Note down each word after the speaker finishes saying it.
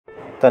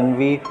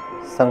Tanveer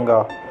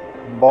Sangha,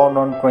 born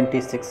on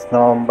 26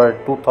 November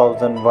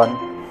 2001,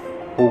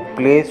 who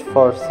plays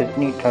for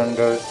Sydney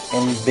Thunder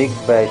in Big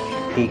Bash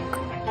League.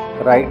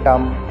 Right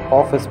arm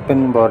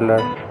off-spin bowler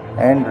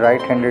and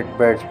right-handed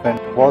batsman,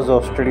 was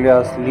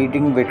Australia's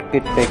leading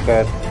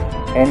wicket-taker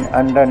in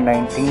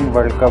Under-19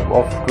 World Cup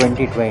of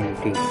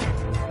 2020.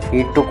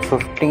 He took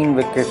 15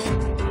 wickets.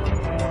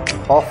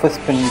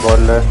 Off-spin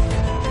bowler,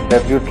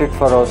 debuted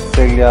for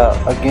Australia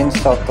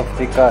against South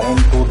Africa in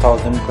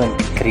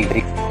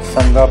 2023.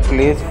 Sangha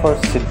plays for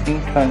Sydney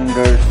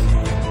Thunders,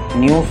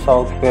 New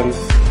South Wales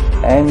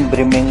and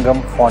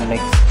Birmingham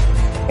Phoenix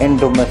in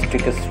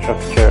domestic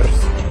structures.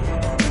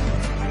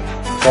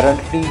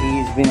 Currently, he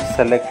is being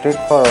selected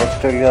for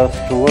Australia's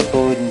tour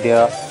to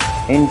India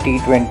in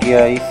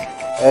T20Is,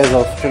 as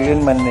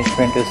Australian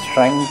management is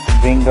trying to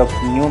bring up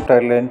new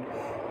talent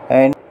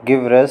and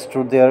give rest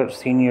to their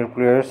senior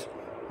players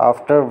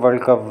after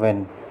World Cup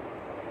win.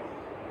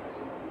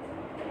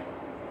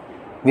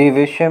 We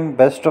wish him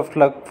best of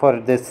luck for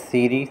this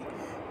series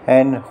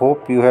and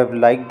hope you have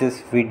liked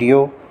this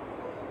video.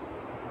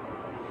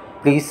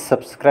 Please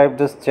subscribe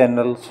this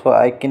channel so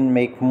I can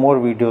make more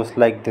videos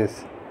like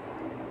this.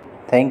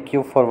 Thank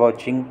you for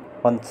watching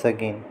once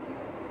again.